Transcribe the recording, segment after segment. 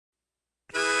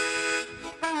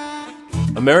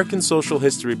American Social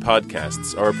History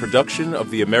podcasts are a production of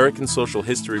the American Social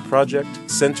History Project,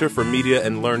 Center for Media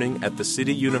and Learning at the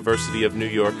City University of New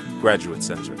York Graduate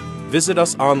Center. Visit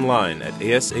us online at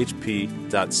ashp.cuny.edu.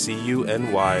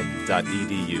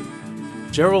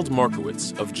 Gerald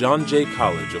Markowitz of John Jay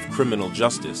College of Criminal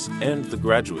Justice and the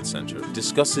Graduate Center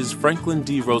discusses Franklin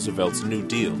D. Roosevelt's New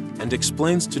Deal and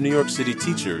explains to New York City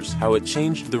teachers how it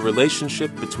changed the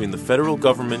relationship between the federal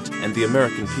government and the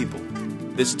American people.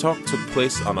 This talk took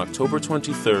place on October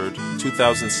 23,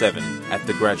 2007, at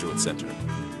the Graduate Center.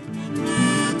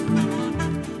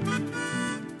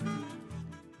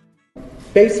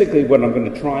 Basically, what I'm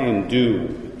going to try and do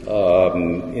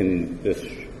in this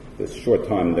short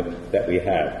time that we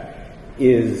have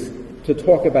is to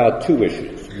talk about two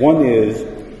issues. One is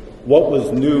what was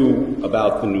new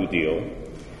about the New Deal,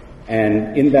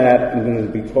 and in that I'm going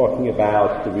to be talking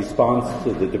about the response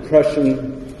to the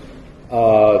Depression,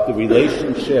 the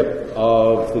relationship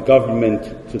of the government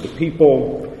to the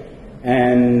people,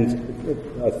 and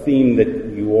a theme that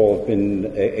you all have been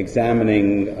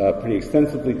examining pretty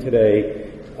extensively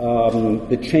today,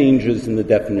 the changes in the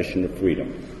definition of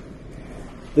freedom.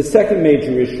 The second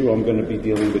major issue I'm going to be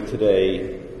dealing with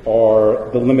today are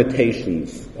the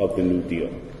limitations of the New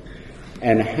Deal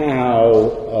and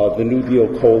how the New Deal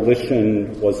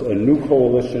coalition was a new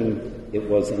coalition, it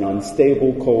was an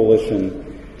unstable coalition,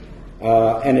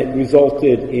 and it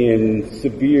resulted in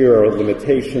severe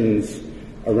limitations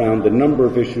around a number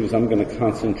of issues. I'm going to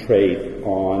concentrate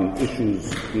on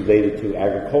issues related to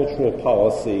agricultural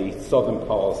policy, Southern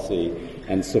policy,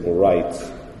 and civil rights.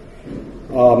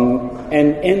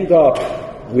 And end up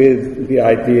with the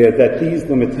idea that these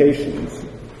limitations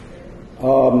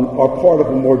are part of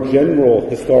a more general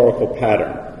historical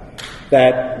pattern,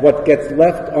 that what gets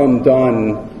left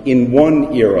undone in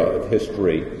one era of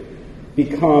history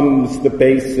becomes the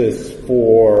basis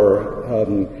for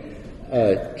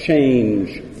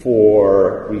change,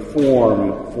 for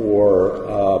reform, for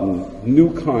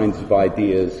new kinds of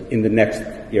ideas in the next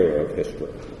era of history.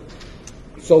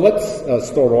 So let's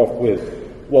start off with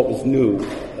what was new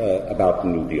about the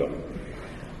New Deal.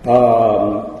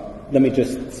 Let me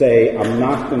just say I'm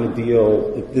not going to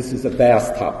deal, this is a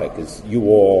vast topic, as you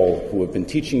all who have been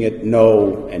teaching it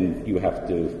know, and you have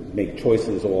to make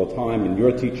choices all the time in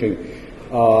your teaching.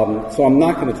 So I'm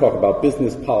not going to talk about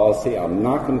business policy, I'm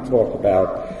not going to talk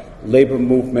about labor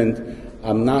movement,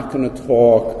 I'm not going to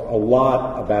talk a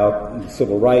lot about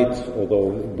civil rights, although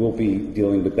we'll be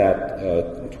dealing with that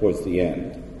towards the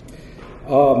end.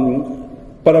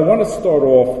 But I want to start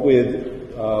off with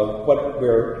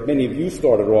where many of you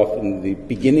started off in the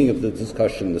beginning of the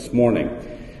discussion this morning,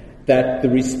 that the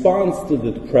response to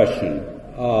the Depression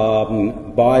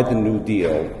by the New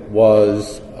Deal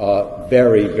was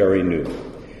very, very new.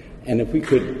 And if we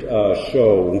could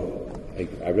show,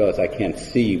 I realize I can't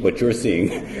see what you're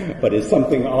seeing, but is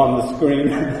something on the screen?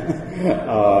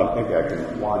 Maybe I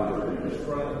can wander.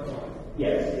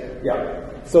 Yes, yeah.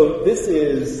 So this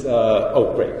is,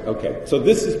 oh great, okay. So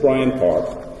this is Bryant Park.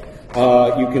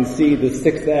 You can see the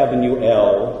 6th Avenue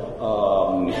L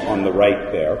on the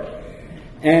right there.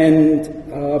 And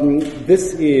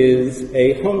this is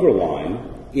a hunger line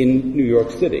in New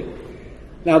York City.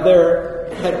 Now there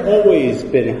had always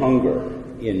been hunger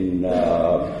in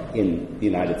the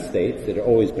United States. There had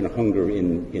always been hunger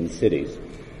in cities.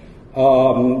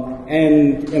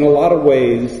 And in a lot of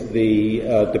ways, the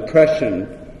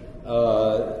Depression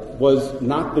was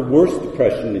not the worst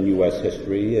depression in U.S.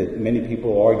 history. Many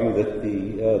people argue that the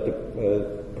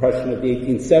depression of the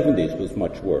 1870s was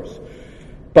much worse.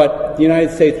 But the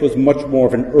United States was much more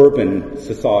of an urban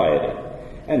society.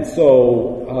 And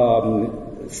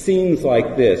so scenes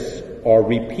like this are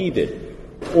repeated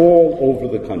all over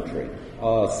the country.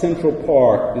 Central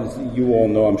Park, as you all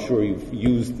know, I'm sure you've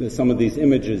used some of these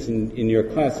images in your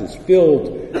classes,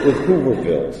 filled with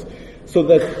Hoovervilles. So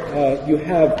that you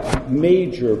have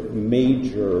major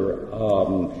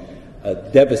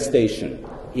devastation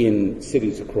in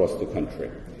cities across the country.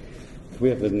 Do we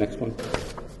have the next one?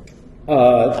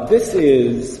 This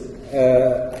is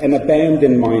an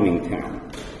abandoned mining town,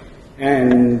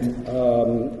 and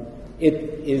it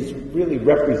is really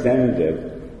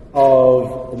representative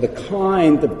of the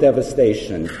kind of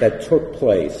devastation that took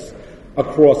place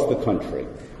across the country.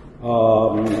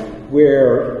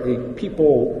 Where the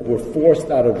people were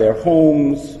forced out of their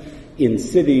homes in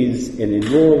cities and in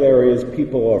rural areas.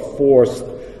 People are forced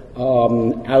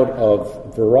out of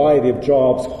a variety of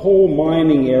jobs. Whole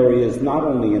mining areas, not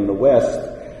only in the West,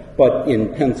 but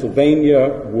in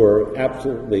Pennsylvania, were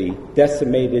absolutely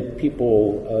decimated.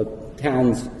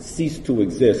 Towns ceased to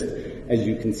exist, as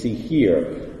you can see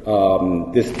here.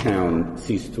 this town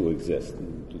ceased to exist.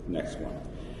 Next one.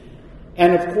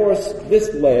 And of course,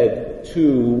 this led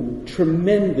to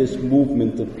tremendous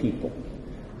movement of people.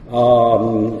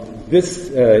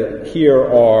 Here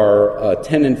are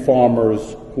tenant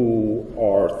farmers who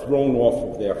are thrown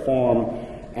off of their farm,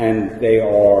 and they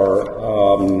are,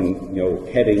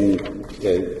 heading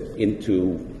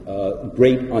into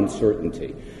great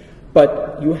uncertainty.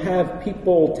 But you have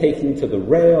people taking to the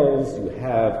rails. You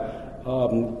have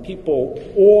people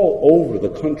all over the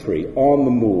country on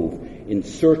the move, in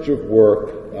search of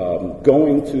work,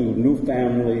 going to new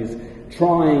families,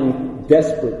 trying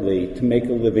desperately to make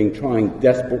a living, trying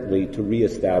desperately to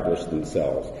reestablish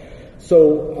themselves.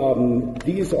 So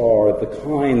these are the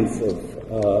kinds of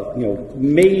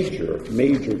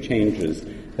major changes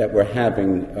that we're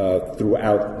having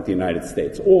throughout the United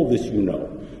States. All this you know.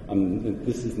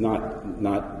 This is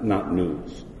not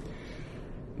news.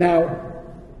 Now,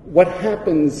 what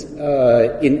happens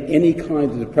in any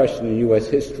kind of depression in U.S.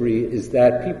 history is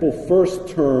that people first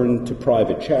turn to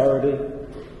private charity.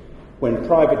 When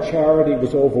private charity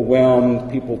was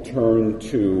overwhelmed, people turned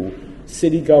to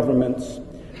city governments.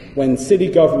 When city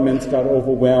governments got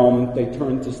overwhelmed, they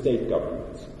turned to state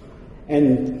governments.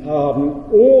 And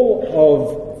all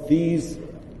of these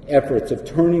efforts of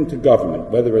turning to government,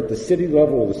 whether at the city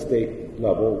level or the state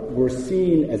level, were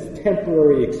seen as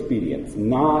temporary expedients,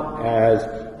 not as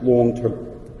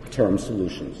long-term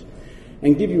solutions.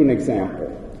 And give you an example.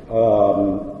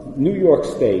 New York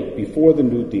State, before the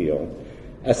New Deal,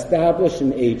 established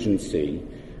an agency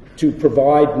to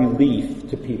provide relief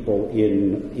to people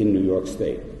in New York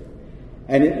State.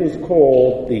 And it was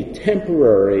called the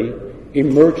Temporary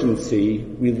Emergency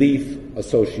Relief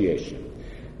Association.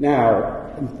 Now,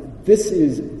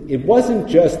 it wasn't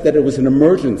just that it was an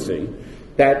emergency,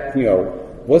 that,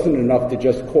 wasn't enough to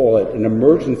just call it an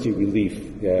emergency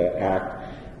relief act.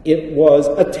 It was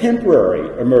a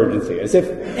temporary emergency, as if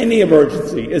any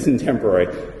emergency isn't temporary.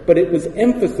 But it was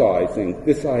emphasizing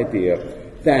this idea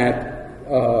that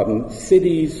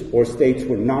cities or states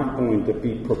were not going to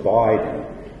be providing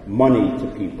money to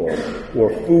people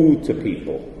or food to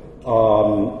people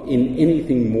in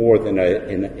anything more than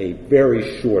in a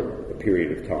very short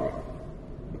period of time.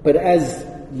 But as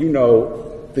you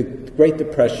know, the Great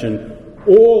Depression,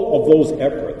 all of those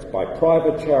efforts by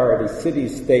private charity,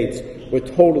 cities, states, were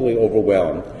totally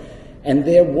overwhelmed. And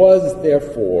there was,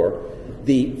 therefore,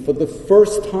 for the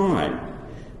first time,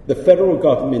 the federal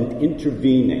government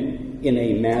intervening in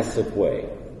a massive way.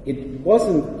 It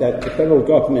wasn't that the federal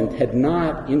government had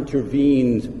not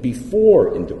intervened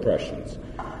before in depressions,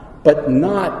 but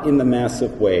not in the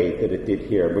massive way that it did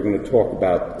here. We're going to talk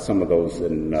about some of those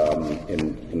in a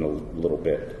little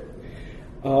bit.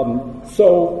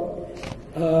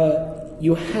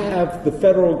 You have the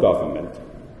federal government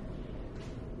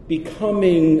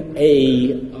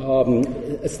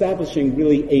establishing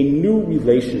really a new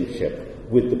relationship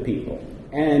with the people.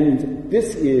 And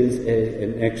this is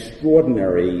an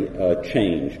extraordinary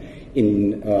change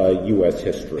in U.S.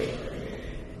 history.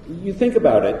 You think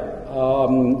about it,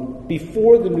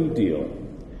 before the New Deal,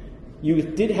 you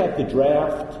did have the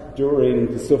draft during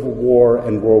the Civil War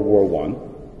and World War I.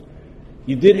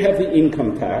 You did have the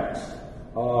income tax.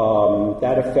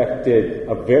 That affected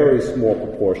a very small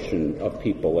proportion of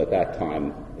people at that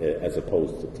time as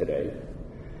opposed to today.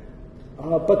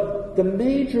 But the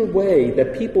major way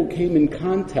that people came in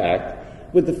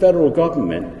contact with the federal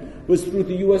government was through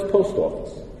the U.S. Post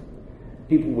Office.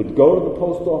 People would go to the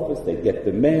post office, they'd get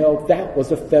the mail. That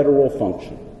was a federal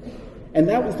function. And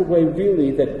that was the way,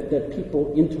 really, that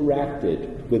people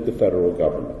interacted with the federal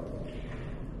government.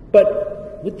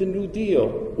 But with the New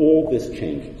Deal, all this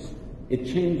changes. It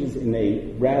changes in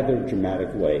a rather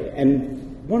dramatic way.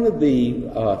 And one of the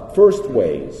first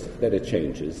ways that it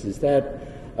changes is that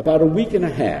about a week and a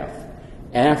half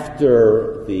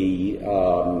after the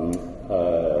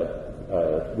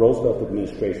Roosevelt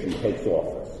administration takes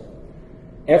office,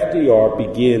 FDR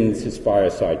begins his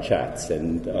fireside chats,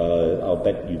 and I'll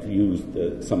bet you've used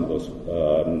some of those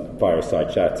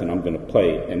fireside chats, and I'm going to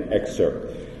play an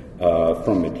excerpt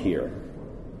from it here.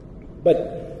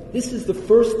 But this is the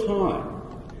first time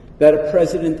that a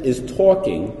president is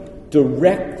talking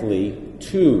directly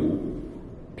to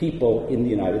people in the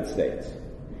United States.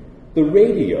 The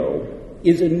radio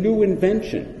is a new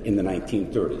invention in the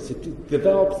 1930s. It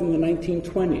develops in the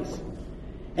 1920s.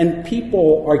 And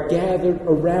people are gathered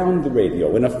around the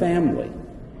radio in a family.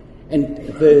 And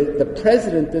the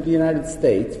President of the United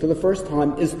States, for the first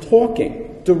time, is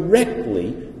talking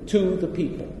directly to the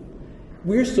people.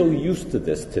 We're so used to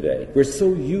this today. We're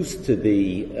so used to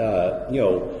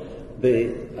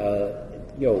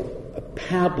a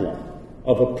pablum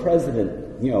of a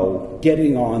president,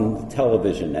 getting on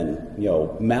television and,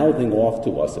 mouthing off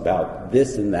to us about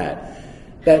this and that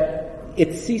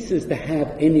it ceases to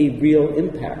have any real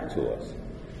impact to us.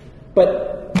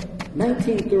 But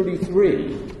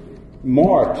 1933,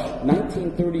 March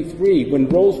 1933, when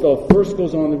Roosevelt first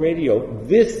goes on the radio,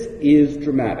 this is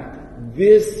dramatic.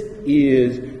 This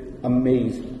is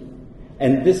amazing.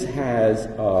 And this has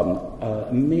a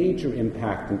major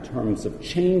impact in terms of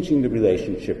changing the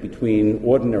relationship between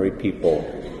ordinary people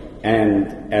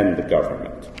and the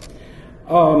government.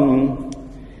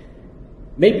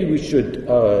 Maybe we should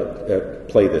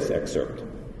play this excerpt.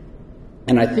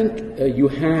 And I think you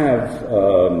have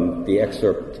the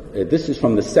excerpt. This is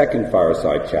from the second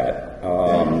fireside chat.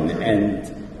 And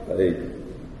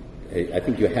I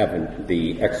think you have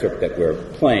the excerpt that we're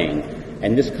playing.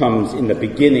 And this comes in the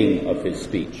beginning of his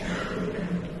speech.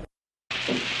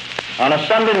 On a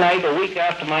Sunday night, a week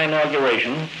after my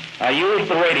inauguration, I used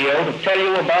the radio to tell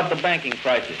you about the banking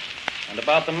crisis and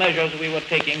about the measures we were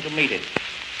taking to meet it.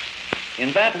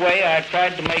 In that way, I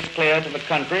tried to make clear to the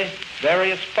country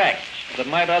various facts that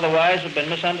might otherwise have been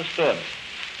misunderstood,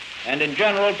 and in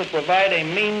general to provide a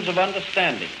means of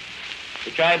understanding,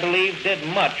 which I believe did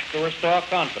much to restore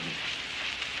confidence.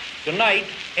 Tonight,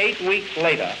 8 weeks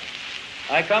later,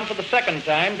 I come for the second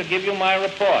time to give you my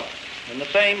report in the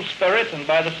same spirit and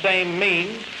by the same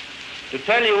means to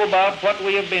tell you about what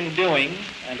we have been doing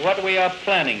and what we are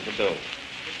planning to do.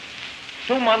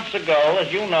 2 months ago,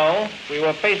 as you know, we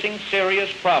were facing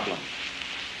serious problems.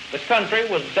 The country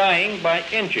was dying by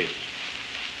inches.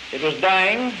 It was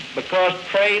dying because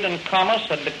trade and commerce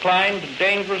had declined to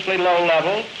dangerously low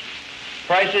levels.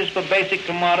 Prices for basic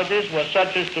commodities were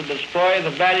such as to destroy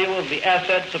the value of the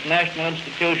assets of national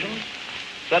institutions,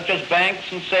 such as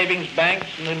banks and savings banks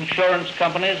and insurance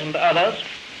companies and others.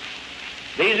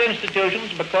 These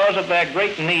institutions, because of their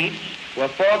great needs, were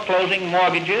foreclosing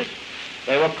mortgages,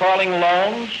 they were calling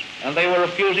loans, and they were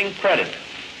refusing credit.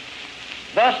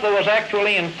 Thus, there was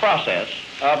actually in process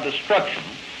of destruction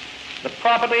the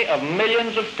property of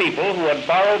millions of people who had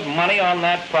borrowed money on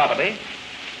that property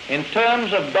in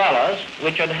terms of dollars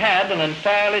which had had an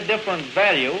entirely different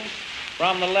value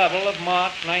from the level of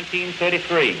March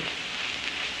 1933.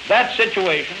 That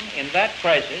situation in that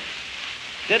crisis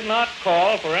did not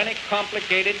call for any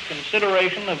complicated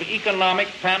consideration of economic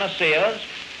panaceas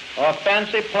or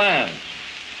fancy plans.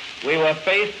 We were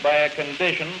faced by a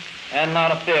condition and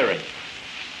not a theory.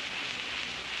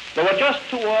 There were just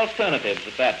two alternatives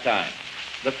at that time.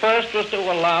 The first was to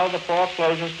allow the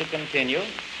foreclosures to continue,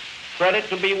 credit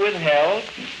to be withheld,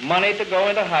 money to go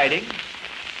into hiding,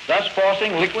 thus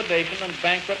forcing liquidation and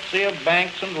bankruptcy of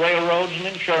banks and railroads and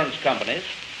insurance companies,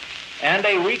 and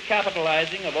a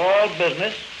recapitalizing of all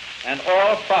business and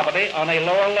all property on a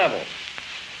lower level.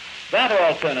 That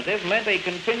alternative meant a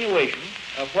continuation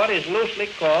of what is loosely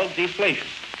called deflation,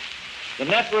 the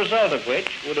net result of which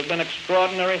would have been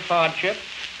extraordinary hardship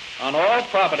on all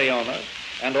property owners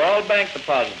and all bank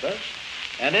depositors,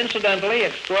 and incidentally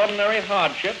extraordinary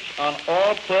hardships on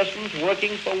all persons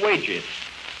working for wages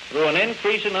through an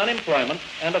increase in unemployment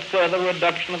and a further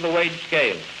reduction of the wage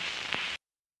scale.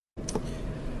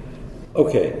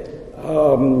 Okay.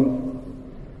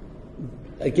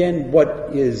 Again, what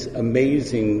is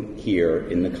amazing here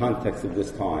in the context of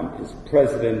this time is the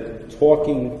President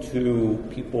talking to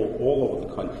people all over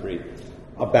the country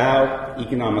about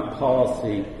economic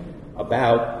policy,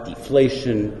 about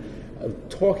deflation,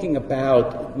 talking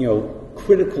about,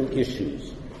 critical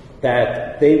issues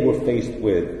that they were faced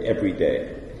with every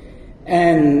day.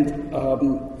 And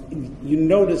you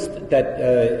noticed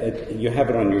that you have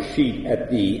it on your sheet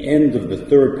at the end of the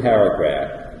third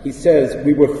paragraph. He says,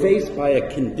 we were faced by a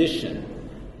condition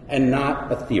and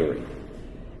not a theory.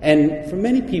 And for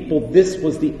many people, this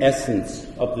was the essence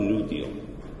of the New Deal,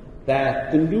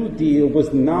 that the New Deal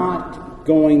was not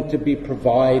going to be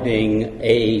providing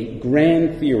a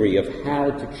grand theory of how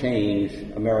to change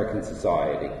American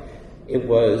society. It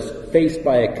was faced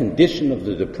by a condition of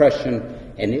the Depression,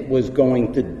 and it was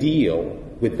going to deal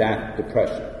with that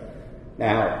depression.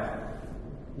 Now,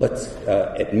 let's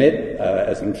admit,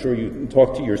 as I'm sure you can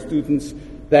talk to your students,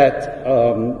 that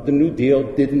the New Deal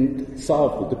didn't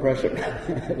solve the Depression.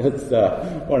 It was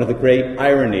one of the great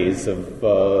ironies of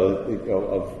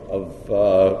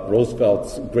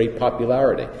Roosevelt's great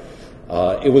popularity.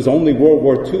 It was only World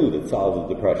War II that solved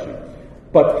the Depression.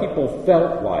 But people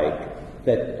felt like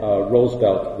that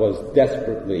Roosevelt was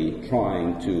desperately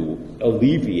trying to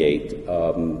alleviate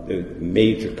the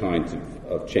major kinds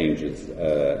of changes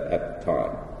at the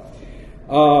time.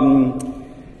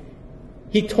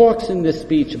 He talks in this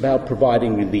speech about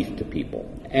providing relief to people.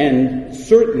 And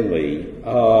certainly,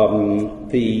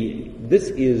 this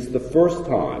is the first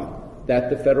time that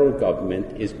the federal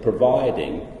government is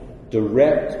providing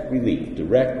direct relief,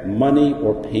 direct money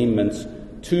or payments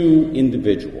to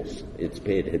individuals.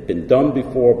 It had been done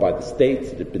before by the states,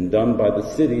 it had been done by the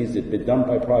cities, it had been done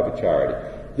by private charity.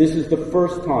 This is the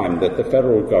first time that the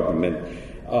federal government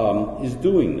is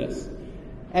doing this.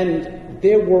 And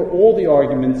there were all the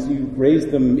arguments, you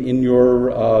raised them in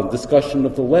your discussion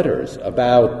of the letters,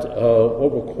 about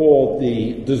what were called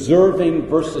the deserving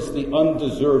versus the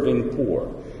undeserving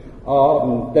poor.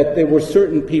 That there were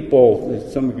certain people,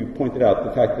 as some of you pointed out,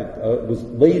 the fact that it was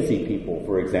lazy people,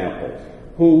 for example,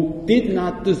 who did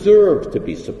not deserve to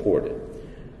be supported.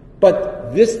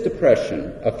 But this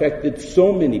depression affected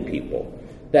so many people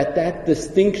that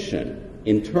distinction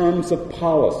in terms of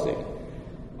policy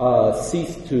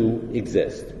ceased to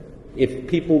exist. If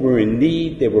people were in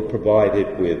need, they were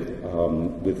provided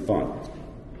with funds.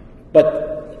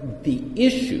 But the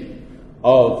issue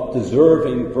of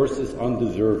deserving versus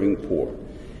undeserving poor,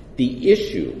 the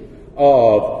issue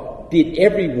of did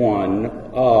everyone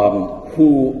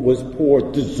who was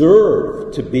poor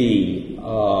deserve to be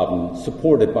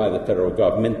supported by the federal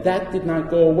government, that did not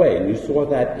go away, and you saw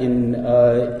that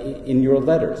in your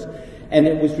letters. And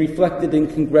it was reflected in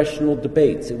congressional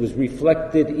debates. It was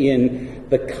reflected in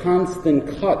the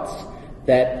constant cuts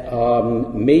that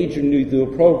major New Deal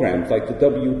programs like the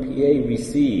WPA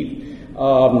received.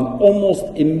 Almost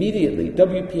immediately.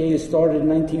 WPA is started in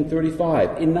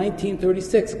 1935. In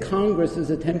 1936, Congress is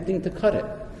attempting to cut it.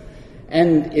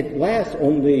 And it lasts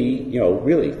only,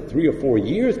 really 3 or 4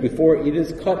 years before it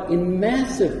is cut in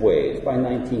massive ways by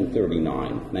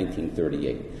 1939,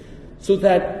 1938. So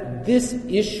that this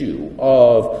issue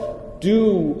of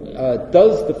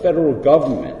does the federal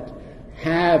government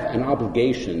have an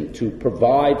obligation to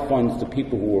provide funds to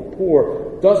people who are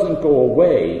poor doesn't go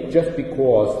away just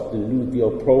because the New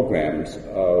Deal programs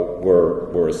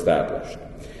were established.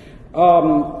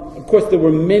 Of course, there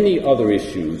were many other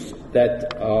issues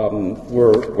that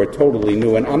were totally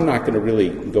new, and I'm not going to really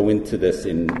go into this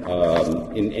in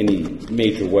any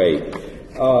major way.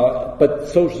 But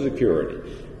Social Security,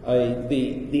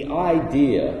 the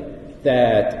idea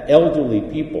that elderly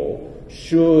people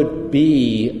should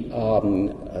be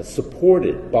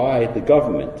supported by the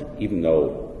government, even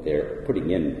though they're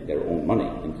putting in their own money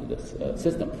into this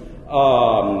system.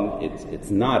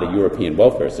 It's not a European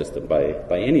welfare system by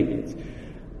any means.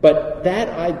 But that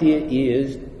idea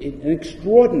is an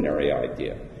extraordinary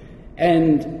idea.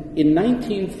 And in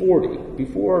 1940,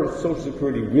 before Social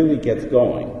Security really gets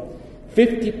going,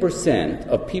 50%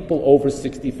 of people over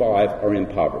 65 are in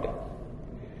poverty.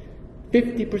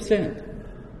 50%.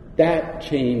 That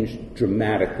changed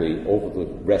dramatically over the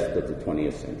rest of the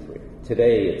 20th century.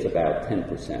 Today, it's about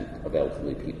 10% of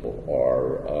elderly people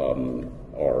are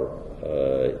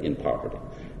in poverty.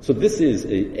 So this is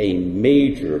a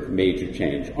major, major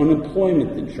change.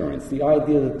 Unemployment insurance, the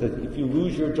idea that if you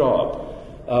lose your job,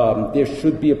 there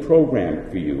should be a program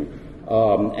for you,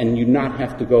 and you not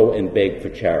have to go and beg for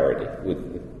charity, with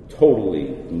a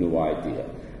totally new idea.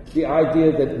 The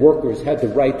idea that workers had the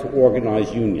right to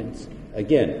organize unions,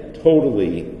 again,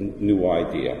 totally new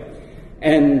idea.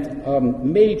 And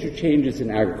major changes in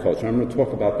agriculture. I'm going to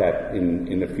talk about that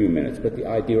in a few minutes, but the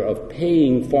idea of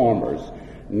paying farmers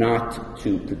not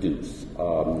to produce,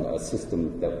 a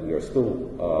system that we are still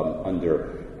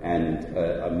under, and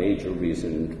a major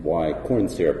reason why corn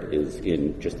syrup is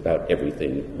in just about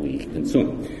everything we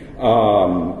consume.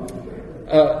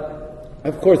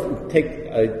 Of course, take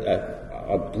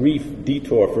a brief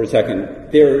detour for a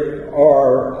second. There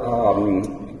are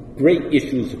great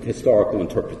issues of historical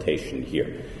interpretation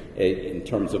here in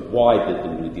terms of why did the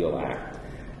New Deal act.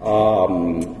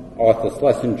 Arthur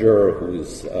Schlesinger, who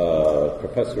is a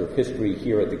professor of history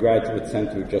here at the Graduate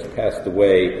Center, just passed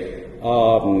away,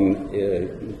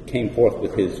 came forth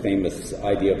with his famous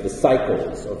idea of the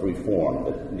cycles of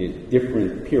reform, the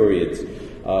different periods.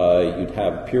 You'd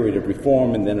have a period of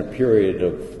reform and then a period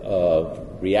of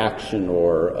reaction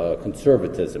or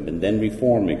conservatism, and then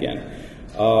reform again.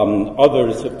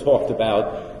 Others have talked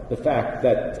about the fact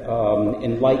that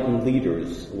enlightened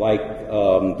leaders like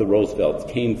the Roosevelts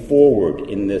came forward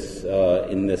in this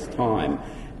time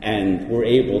and were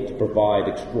able to provide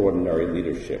extraordinary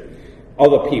leadership.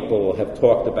 Other people have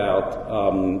talked about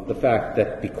the fact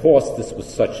that because this was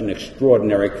such an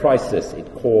extraordinary crisis,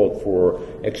 it called for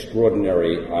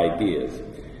extraordinary ideas.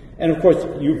 And of course,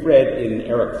 you've read in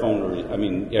Eric Foner's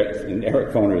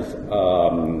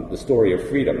The Story of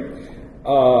Freedom,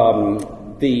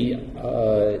 the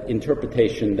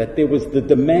interpretation that there was the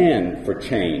demand for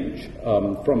change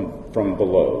from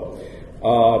below.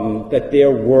 that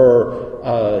there were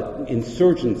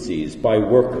insurgencies by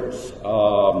workers,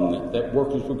 that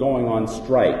workers were going on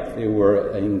strike, they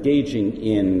were engaging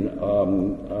in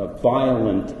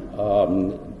violent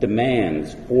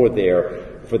demands for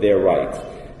their rights.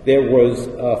 There was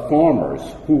farmers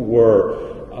who were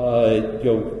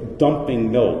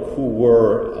dumping milk, who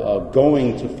were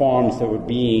going to farms that were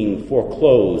being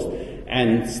foreclosed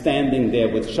and standing there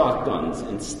with shotguns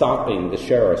and stopping the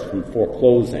sheriffs from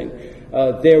foreclosing.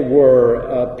 There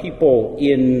were people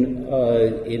in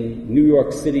New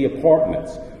York City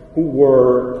apartments who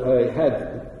were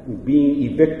being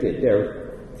evicted, their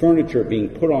furniture being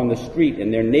put on the street,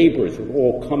 and their neighbors would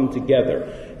all come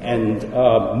together and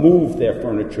move their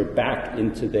furniture back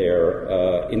into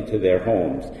their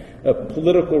homes.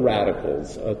 Political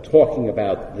radicals talking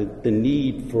about the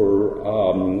need for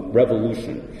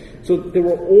revolution. So there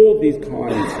were all these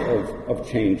kinds of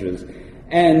changes.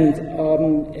 And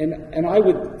I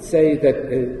would say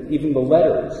that even the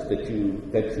letters that you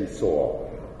saw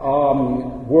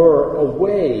were a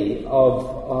way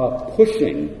of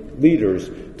pushing leaders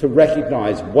to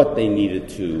recognize what they needed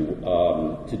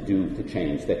to do to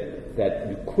change. That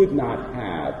you could not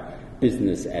have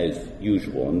business as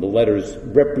usual, and the letters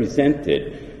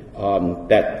represented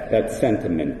that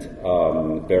sentiment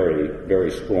very, very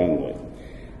strongly.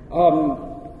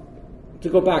 To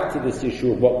go back to this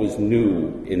issue of what was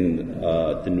new in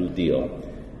the New Deal,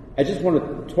 I just want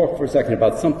to talk for a second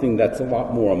about something that's a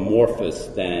lot more amorphous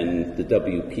than the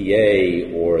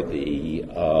WPA or the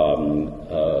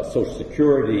Social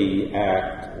Security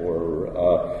Act or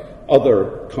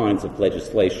other kinds of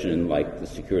legislation like the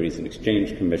Securities and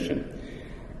Exchange Commission.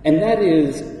 And that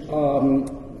is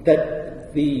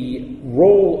that the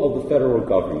role of the federal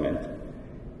government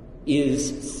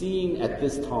is seen at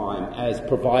this time as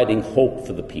providing hope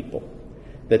for the people.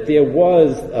 That there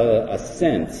was a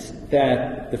sense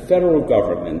that the federal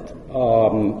government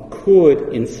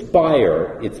could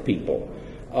inspire its people,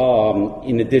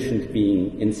 in addition to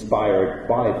being inspired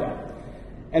by them.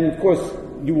 And of course,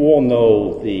 you all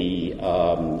know the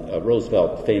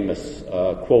Roosevelt famous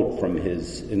quote from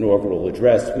his inaugural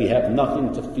address, "We have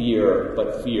nothing to fear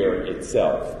but fear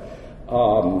itself,"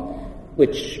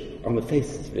 which on the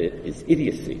face of it is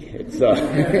idiocy. It's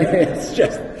it's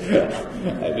just,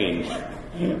 I mean,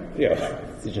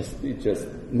 it's just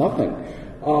nothing.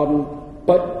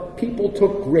 But people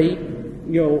took great,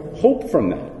 hope from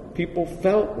that. People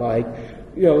felt like,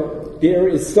 there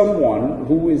is someone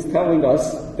who is telling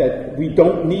us that we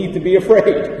don't need to be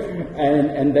afraid,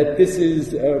 and that this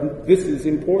is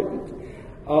important.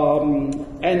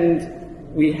 And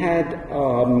we had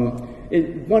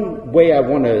one way I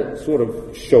want to sort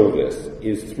of show this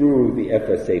is through the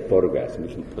FSA photographs. We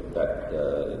can put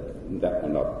that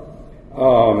one up.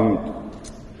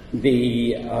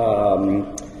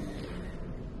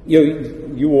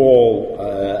 You all,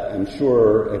 I'm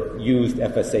sure, have used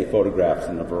FSA photographs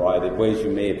in a variety of ways.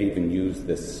 You may have even used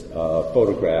this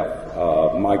photograph,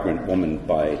 Migrant Woman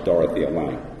by Dorothea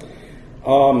Lange.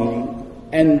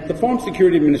 And the Farm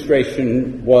Security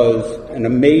Administration was an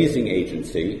amazing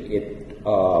agency. It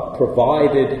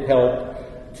provided help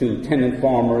to tenant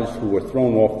farmers who were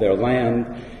thrown off their land.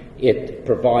 It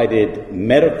provided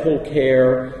medical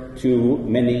care to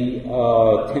many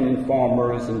tenant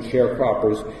farmers and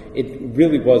sharecroppers. It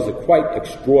really was a quite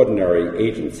extraordinary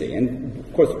agency. And,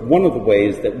 of course, one of the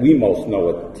ways that we most know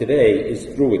it today is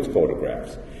through its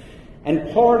photographs.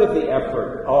 And part of the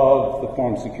effort of the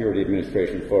Farm Security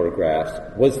Administration photographs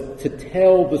was to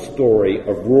tell the story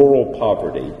of rural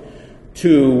poverty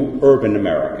to urban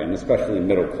America, and especially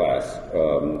middle-class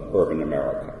urban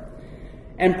America.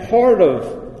 And part of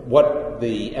what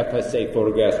the FSA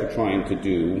photographs were trying to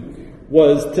do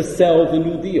was to sell the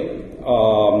New Deal.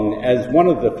 As one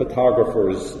of the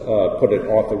photographers put it,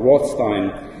 Arthur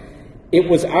Rothstein, it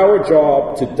was our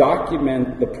job to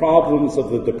document the problems of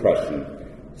the Depression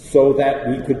so that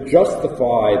we could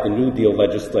justify the New Deal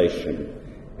legislation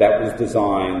that was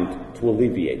designed to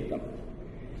alleviate them.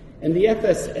 And the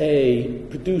FSA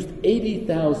produced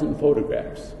 80,000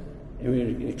 photographs. I mean,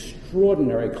 an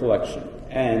extraordinary collection.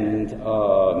 And,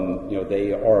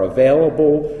 they are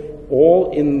available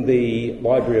all in the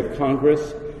Library of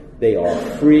Congress. They are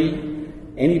free.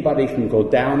 Anybody can go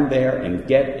down there and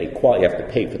get a quality, you have to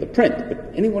pay for the print, but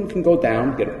anyone can go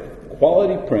down, get a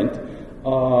quality print,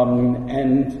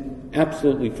 and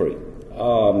absolutely free.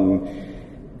 And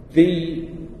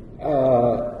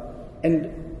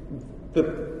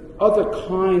the other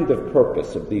kind of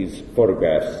purpose of these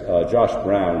photographs, Josh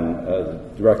Brown,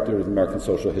 director of the American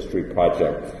Social History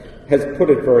Project, has put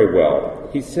it very well.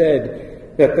 He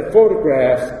said that the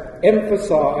photographs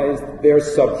emphasized their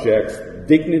subjects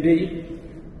dignity,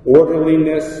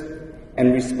 orderliness,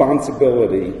 and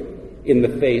responsibility in the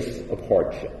face of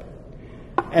hardship.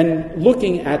 And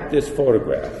looking at this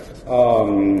photograph,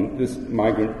 this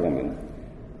migrant woman,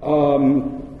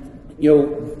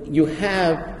 you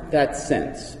have that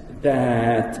sense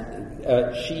that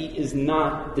she is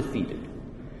not defeated,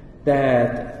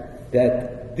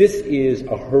 that this is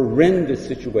a horrendous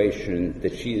situation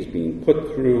that she is being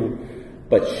put through,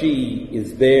 but she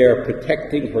is there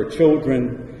protecting her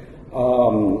children.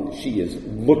 She is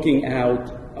looking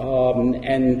out,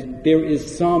 and there is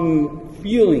some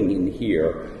feeling in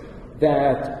here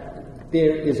that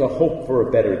there is a hope for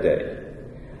a better day.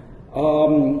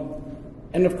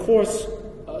 And of course,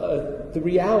 the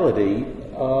reality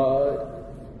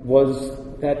was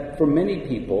that for many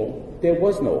people, there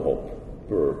was no hope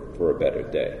for a better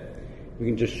day. We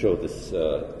can just show this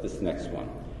next one.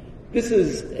 This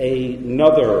is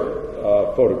another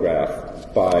photograph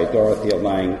by Dorothea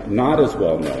Lange, not as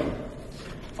well known.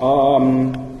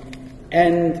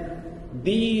 And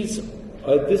the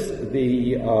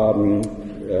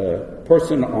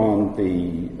person on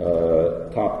the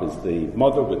top is the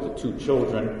mother with the two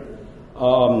children.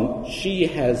 She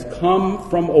has come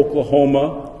from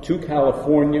Oklahoma to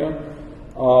California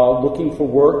looking for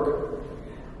work.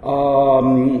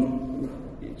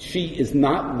 She is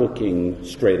not looking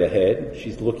straight ahead.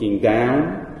 She's looking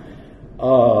down.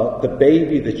 The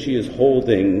baby that she is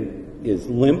holding is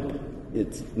limp.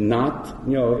 It's not,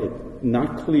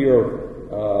 not clear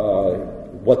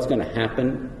what's going to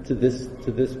happen to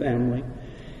this family.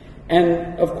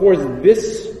 And of course,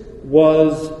 this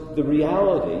was the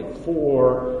reality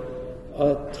for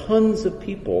tons of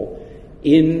people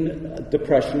in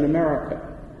Depression America,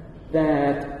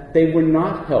 that they were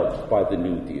not helped by the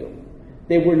New Deal.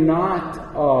 They were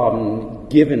not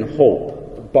given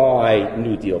hope by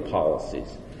New Deal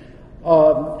policies.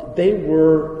 They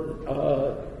were,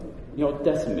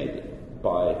 decimated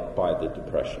by the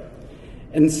Depression.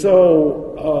 And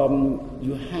so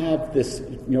you have this,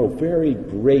 very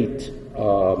great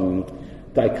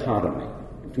dichotomy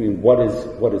between what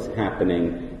is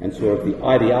happening and sort of the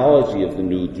ideology of the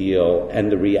New Deal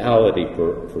and the reality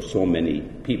for so many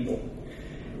people.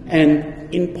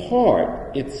 And in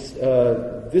part, it's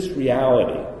this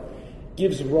reality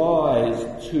gives rise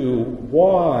to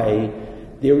why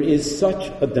there is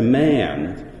such a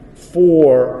demand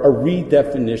for a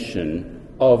redefinition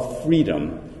of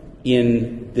freedom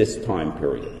in this time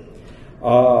period.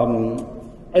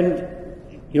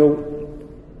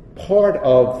 Part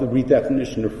of the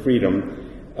redefinition of freedom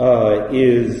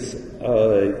is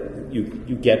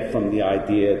you get from the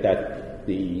idea that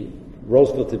the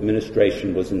Roosevelt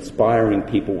administration was inspiring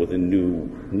people with a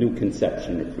new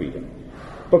conception of freedom.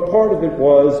 But part of it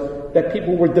was that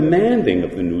people were demanding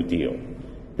of the New Deal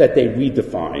that they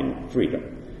redefine freedom.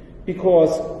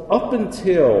 Because up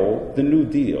until the New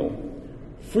Deal,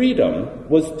 freedom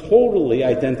was totally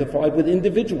identified with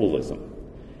individualism.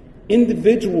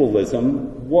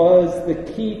 Individualism was the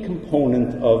key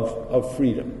component of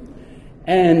freedom.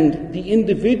 And the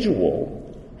individual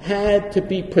had to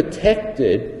be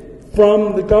protected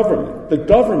from the government. The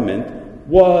government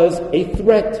was a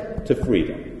threat to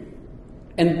freedom.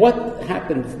 And what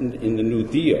happens in the New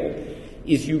Deal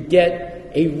is you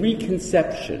get a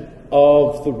reconception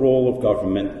of the role of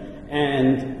government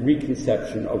and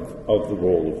reconception of the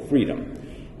role of freedom.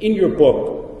 In your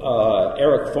book,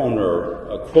 Eric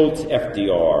Foner quotes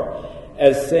FDR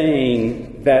as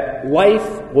saying that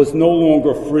life was no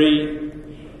longer free,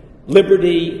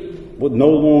 liberty was no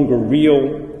longer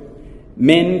real,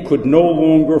 men could no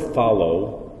longer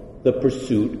follow the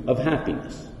pursuit of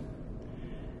happiness.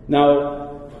 Now,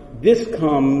 this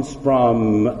comes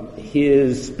from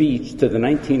his speech to the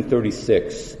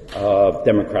 1936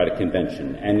 Democratic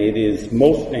Convention, and it is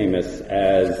most famous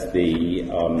as the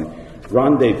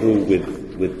Rendezvous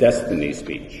with Destiny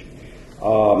speech.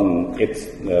 It's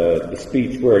the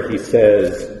speech where he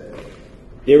says,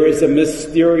 "There is a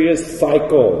mysterious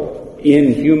cycle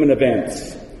in human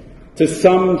events. To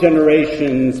some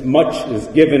generations, much is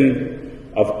given.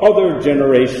 Of other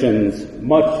generations,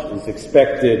 much is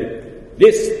expected.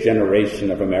 This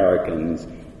generation of Americans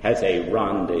has a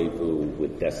rendezvous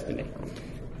with destiny."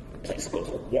 The place goes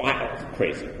wild,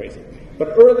 crazy. But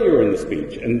earlier in the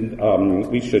speech, and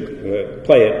we should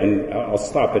play it, and I'll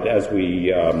stop it as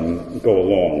we go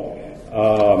along,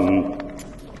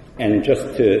 and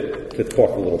just to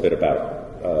talk a little bit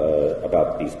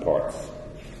about these parts.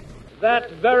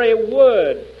 That very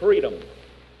word, freedom,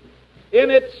 in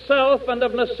itself and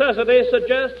of necessity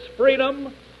suggests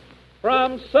freedom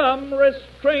from some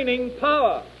restraining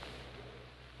power.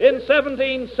 In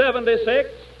 1776,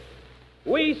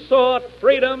 We sought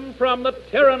freedom from the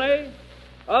tyranny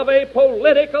of a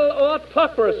political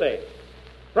autocracy,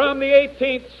 from the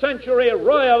 18th century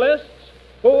royalists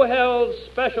who held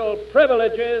special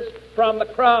privileges from the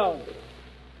crown.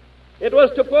 It was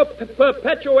to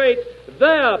perpetuate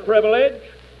their privilege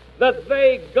that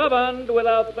they governed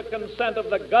without the consent of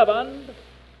the governed,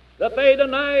 that they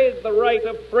denied the right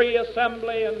of free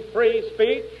assembly and free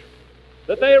speech,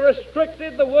 that they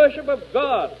restricted the worship of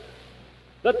God,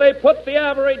 that they put the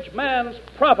average man's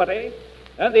property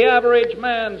and the average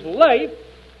man's life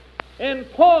in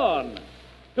pawn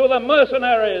to the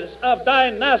mercenaries of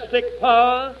dynastic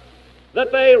power,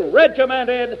 that they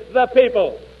regimented the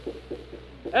people.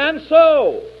 And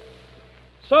so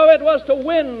it was to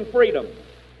win freedom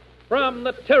from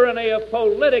the tyranny of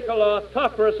political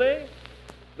autocracy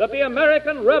that the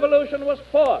American Revolution was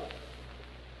fought.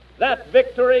 That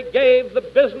victory gave the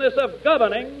business of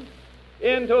governing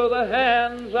into the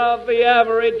hands of the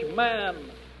average man,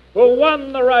 who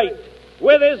won the right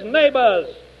with his neighbors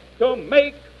to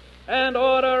make and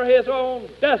order his own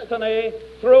destiny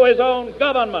through his own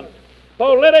government.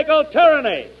 Political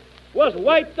tyranny was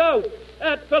wiped out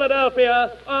at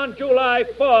Philadelphia on July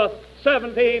 4th,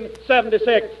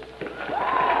 1776.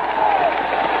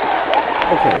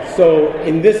 Okay, so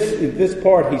in this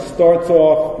part, he starts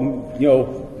off,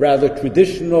 rather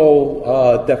traditional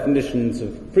definitions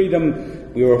of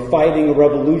freedom. We were fighting a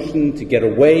revolution to get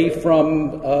away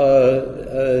from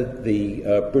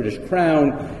the British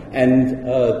Crown, and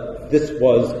this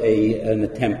was an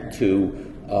attempt to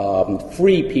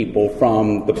free people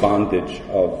from the bondage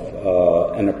of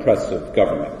an oppressive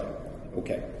government.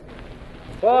 Okay.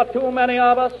 For too many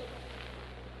of us,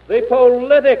 the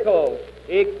political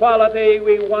equality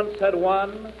we once had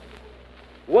won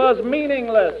was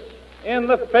meaningless in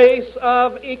the face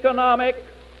of economic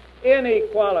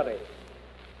inequality.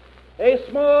 A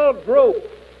small group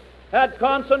had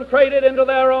concentrated into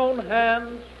their own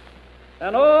hands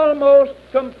an almost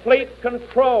complete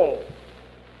control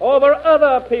over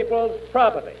other people's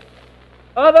property,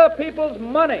 other people's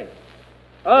money,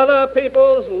 other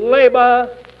people's labor,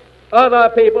 other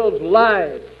people's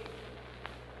lives.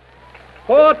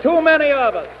 For too many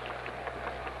of us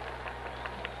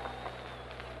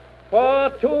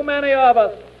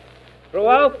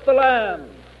throughout the land,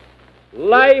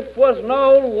 life was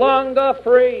no longer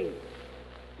free,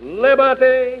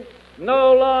 liberty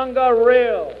no longer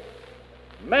real.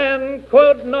 Men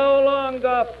could no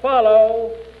longer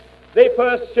follow the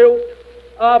pursuit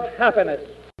of happiness.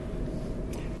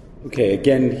 Okay,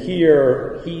 again,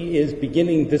 here he is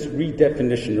beginning this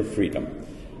redefinition of freedom.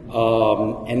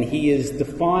 And he is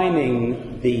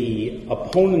defining the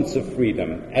opponents of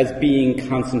freedom as being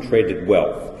concentrated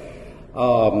wealth.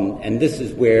 And this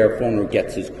is where Foner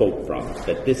gets his quote from,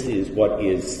 that this is what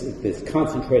is this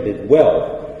concentrated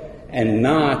wealth and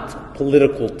not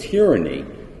political tyranny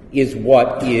is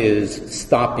what is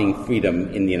stopping freedom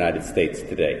in the United States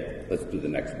today. Let's do the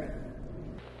next one.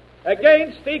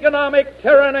 Against economic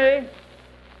tyranny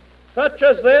such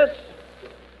as this,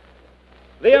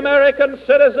 the American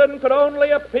citizen could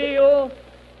only appeal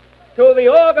to the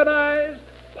organized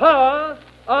power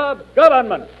of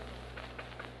government.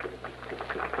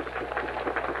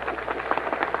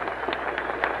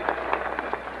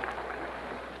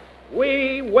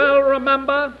 We well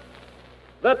remember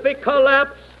that the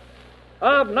collapse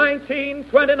of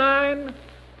 1929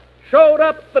 showed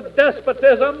up the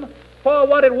despotism for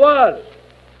what it was,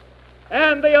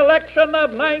 and the election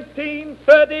of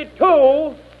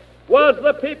 1932 was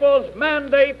the people's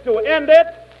mandate to end it,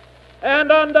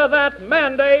 and under that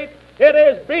mandate it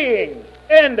is being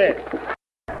ended.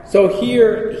 So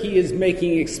here he is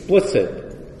making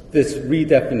explicit this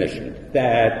redefinition,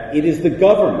 that it is the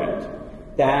government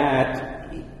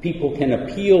that people can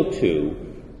appeal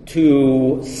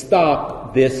to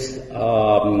stop this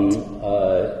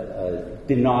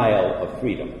denial of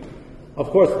freedom. Of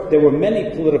course, there were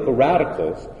many political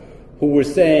radicals who were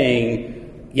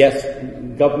saying, yes,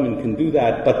 government can do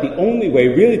that, but the only way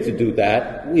really to do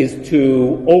that is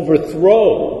to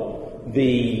overthrow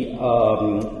the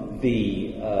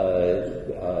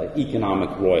economic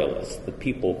royalists, the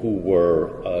people who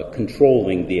were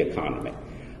controlling the economy.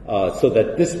 So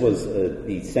that this was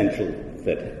the essential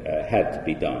that had to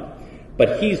be done.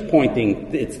 But he's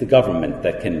pointing it's the government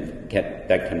that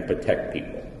can protect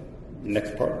people.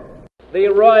 Next part. The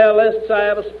royalists I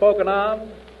have spoken of,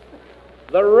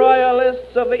 the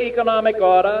royalists of the economic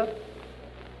order,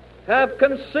 have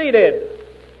conceded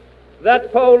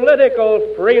that political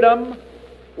freedom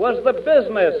was the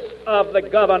business of the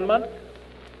government,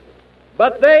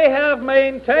 but they have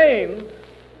maintained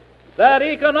that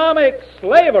economic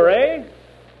slavery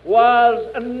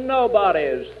was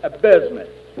nobody's business.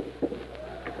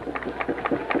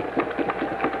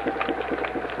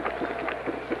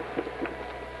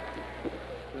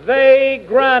 They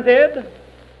granted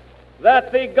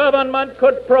that the government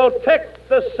could protect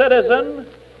the citizen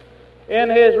in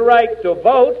his right to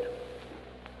vote,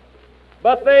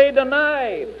 but they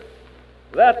denied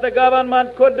that the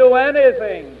government could do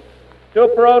anything to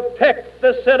protect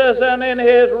the citizen in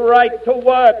his right to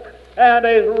work and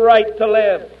his right to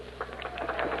live.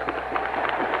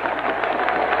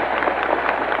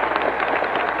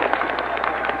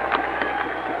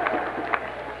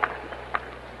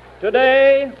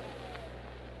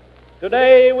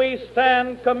 Today we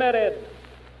stand committed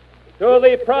to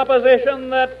the proposition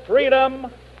that freedom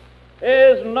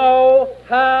is no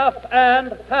half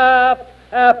and half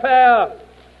affair.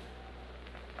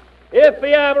 If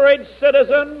the average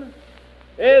citizen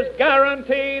is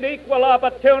guaranteed equal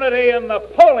opportunity in the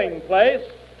polling place,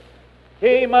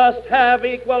 he must have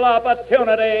equal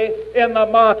opportunity in the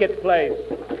marketplace.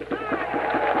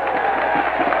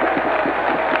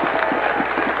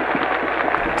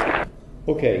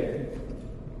 Okay,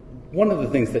 one of the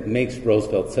things that makes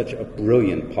Roosevelt such a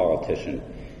brilliant politician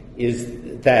is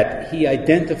that he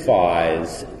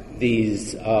identifies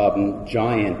these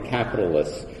giant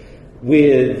capitalists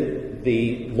with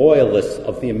the loyalists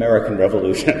of the American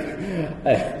Revolution.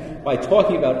 By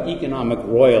talking about economic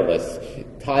royalists, he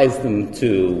ties them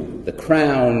to the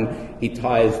crown, he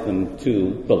ties them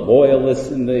to the loyalists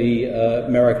in the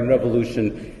American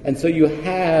Revolution, and so you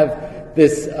have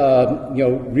this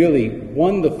really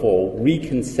wonderful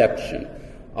reconception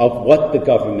of what the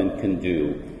government can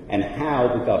do and how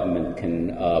the government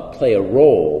can play a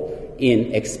role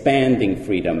in expanding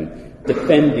freedom,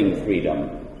 defending freedom,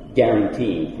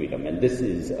 guaranteeing freedom. And this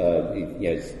is,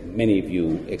 as many of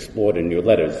you explored in your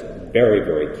letters, very,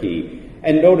 very key.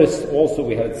 And notice also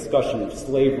we had a discussion of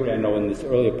slavery, I know in this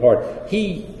earlier part.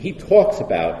 He talks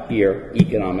about here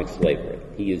economic slavery.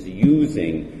 He is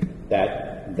using that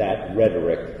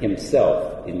rhetoric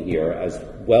himself in here, as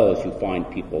well as you find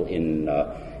people in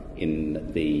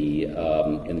the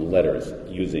letters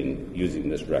using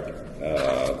this rhetoric.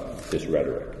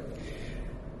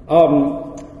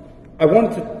 I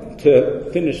wanted to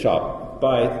finish up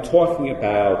by talking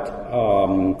about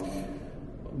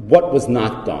what was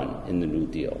not done in the New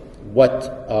Deal, what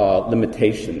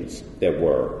limitations there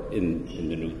were in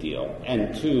the New Deal,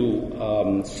 and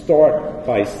to start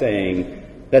by saying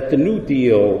that the New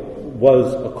Deal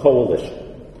was a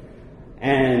coalition,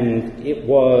 and it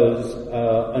was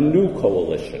a new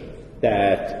coalition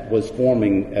that was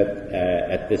forming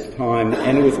at this time,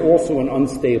 and it was also an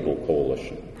unstable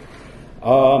coalition.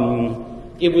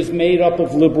 It was made up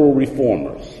of liberal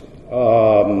reformers.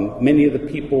 Many of the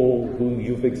people who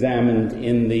you've examined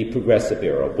in the Progressive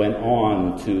era went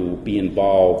on to be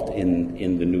involved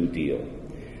in the New Deal.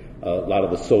 A lot of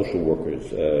the social workers,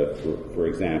 for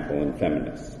example, and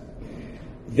feminists.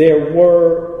 There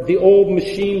were the old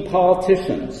machine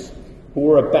politicians who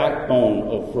were a backbone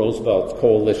of Roosevelt's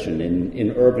coalition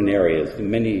in urban areas,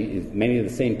 many of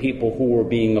the same people who were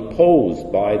being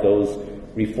opposed by those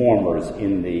reformers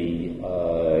in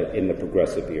the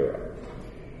Progressive era.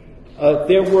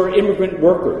 There were immigrant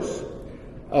workers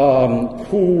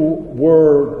who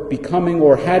were becoming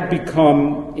or had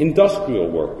become industrial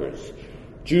workers,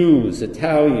 Jews,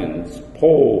 Italians,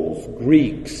 Poles,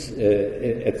 Greeks,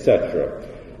 etc.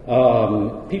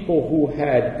 People who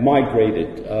had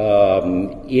migrated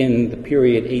in the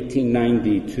period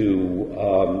 1890 to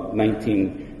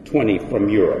 1920 from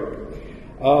Europe.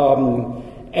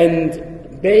 And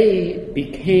they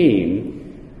became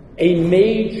a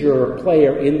major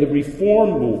player in the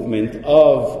reform movement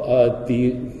of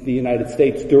the United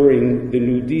States during the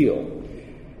New Deal.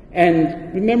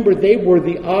 And remember, they were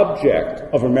the object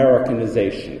of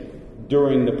Americanization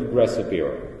during the Progressive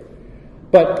era.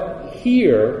 But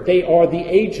here, they are the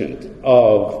agent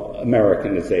of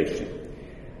Americanization.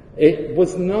 It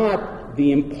was not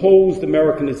the imposed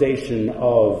Americanization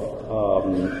of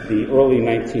the early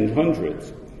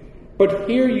 1900s. But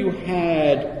here you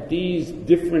had these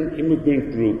different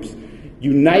immigrant groups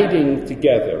uniting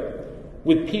together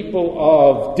with people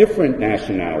of different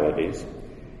nationalities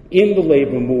in the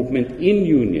labor movement, in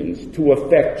unions, to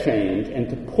effect change and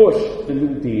to push the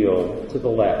New Deal to the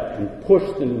left and push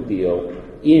the New Deal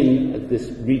in this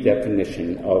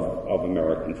redefinition of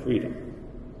American freedom.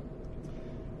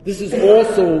 This is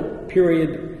also a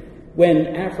period when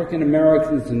African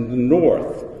Americans in the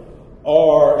North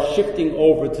are shifting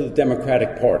over to the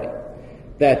Democratic Party.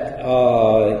 That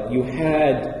you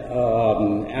had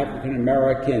African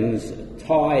Americans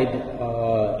tied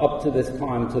up to this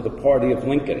time to the party of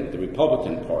Lincoln, the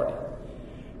Republican Party.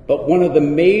 But one of the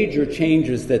major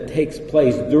changes that takes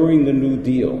place during the New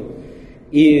Deal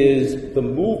is the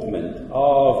movement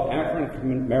of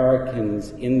African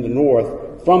Americans in the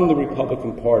North from the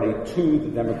Republican Party to the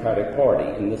Democratic Party.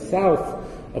 In the South,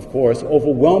 of course,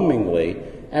 overwhelmingly,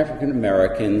 African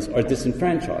Americans are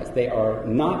disenfranchised. They are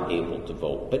not able to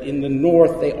vote. But in the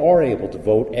North, they are able to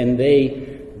vote, and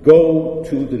they go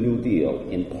to the New Deal,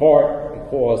 in part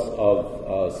because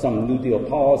of some New Deal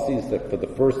policies that for the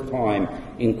first time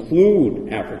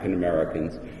include African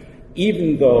Americans,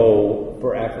 even though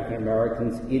for African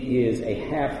Americans it is a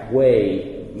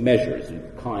halfway measure,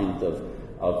 kind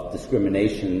of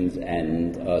discriminations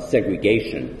and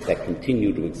segregation that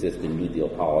continue to exist in New Deal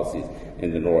policies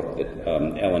in the North that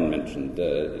Ellen mentioned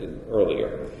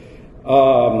earlier.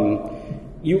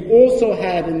 You also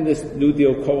had in this New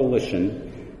Deal coalition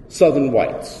Southern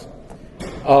whites.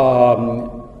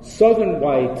 Southern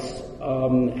whites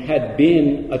had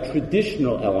been a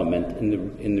traditional element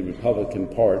in the Republican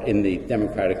Party, in the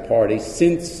Democratic Party,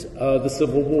 since the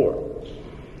Civil War.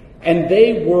 And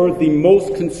they were the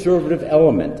most conservative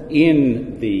element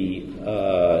in the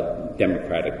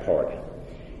Democratic Party.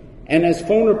 And as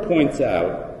Foner points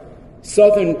out,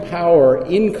 Southern power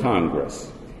in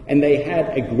Congress, and they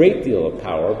had a great deal of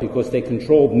power because they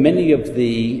controlled many of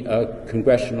the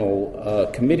congressional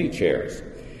committee chairs.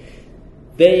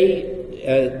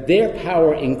 Their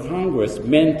power in Congress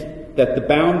meant that the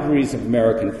boundaries of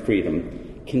American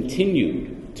freedom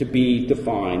continued to be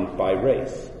defined by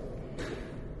race.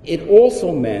 It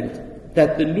also meant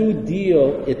that the New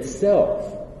Deal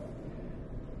itself,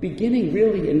 beginning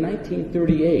really in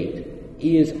 1938,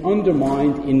 is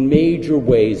undermined in major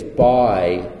ways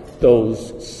by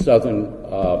those Southern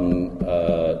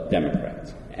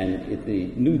Democrats. And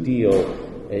the New Deal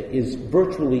is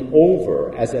virtually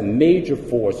over as a major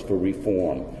force for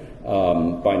reform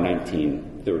by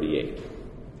 1938.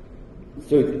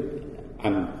 So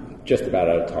I'm just about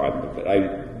out of time, but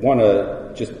I want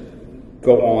to just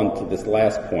go on to this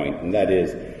last point, and that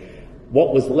is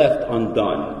what was left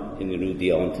undone in the New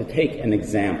Deal, and to take an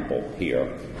example here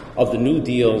of the New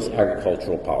Deal's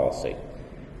agricultural policy.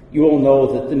 You all know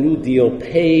that the New Deal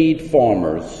paid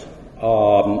farmers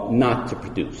not to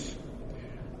produce.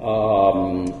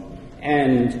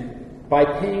 And by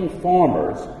paying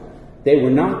farmers, they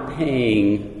were not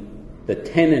paying the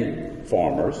tenant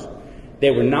farmers,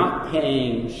 they were not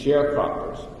paying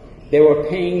sharecroppers, they were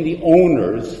paying the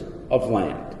owners of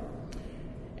land.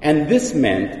 And this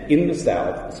meant, in the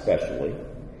South especially,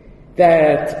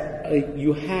 that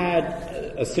you had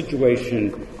a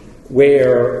situation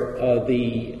where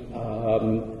the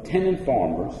tenant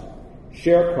farmers,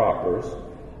 sharecroppers,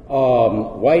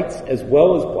 whites as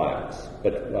well as blacks,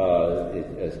 but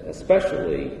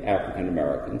especially African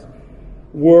Americans,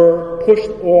 were pushed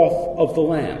off of the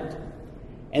land.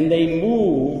 And they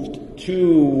moved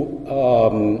to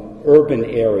urban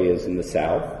areas in the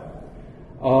South.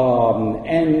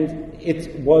 And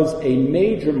it was a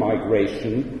major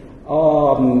migration,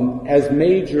 as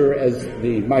major as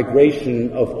the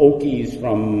migration of Okies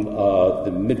from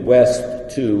the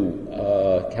Midwest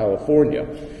to California.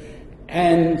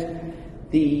 And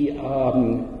the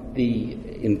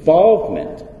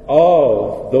involvement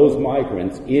of those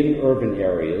migrants in urban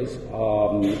areas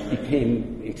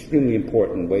became extremely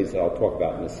important in ways that I'll talk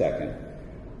about in a second.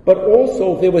 But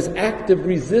also there was active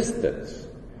resistance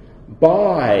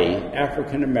by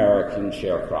African American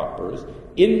sharecroppers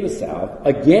in the South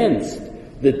against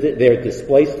their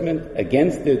displacement,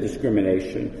 against their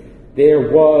discrimination.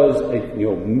 There was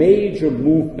major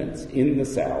movements in the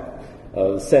South.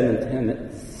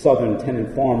 Southern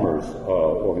Tenant Farmers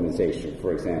Organization,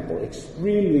 for example,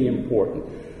 extremely important,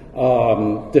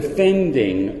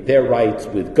 defending their rights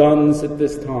with guns at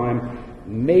this time,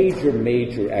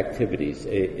 major activities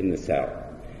in the South.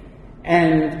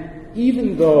 And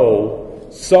even though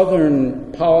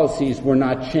Southern policies were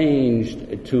not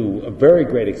changed to a very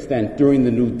great extent during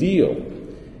the New Deal,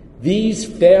 these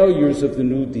failures of the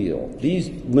New Deal, these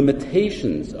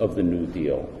limitations of the New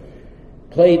Deal,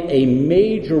 played a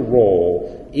major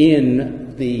role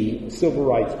in the civil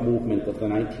rights movement of the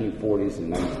 1940s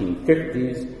and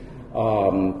 1950s,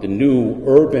 the new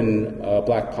urban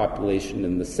black population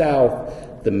in the South,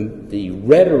 the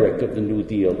rhetoric of the New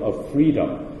Deal of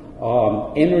freedom,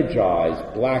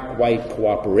 energized black-white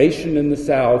cooperation in the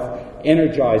South,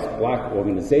 energized black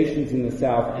organizations in the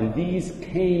South, and these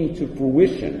came to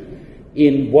fruition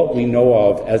in what we know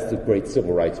of as the great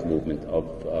civil rights movement of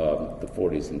the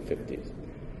 40s and 50s.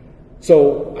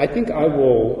 So I think I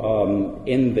will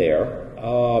end there.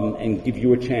 and give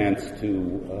you a chance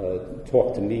to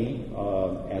talk to me,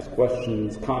 ask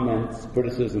questions, comments,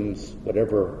 criticisms,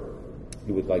 whatever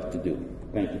you would like to do.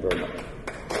 Thank you very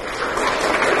much.